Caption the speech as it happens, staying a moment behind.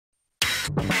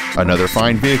Another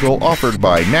fine vehicle offered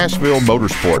by Nashville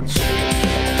Motorsports.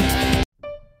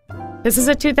 This is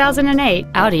a 2008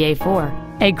 Audi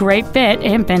A4, a great fit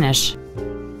and finish.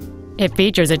 It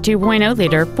features a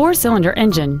 2.0-liter four-cylinder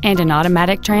engine and an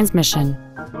automatic transmission.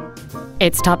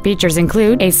 Its top features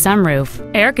include a sunroof,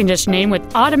 air conditioning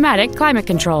with automatic climate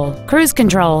control, cruise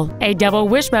control, a double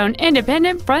wishbone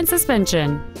independent front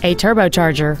suspension, a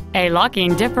turbocharger, a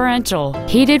locking differential,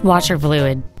 heated washer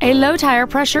fluid, a low tire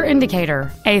pressure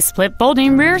indicator, a split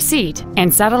folding rear seat,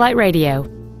 and satellite radio.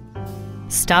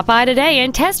 Stop by today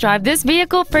and test drive this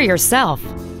vehicle for yourself.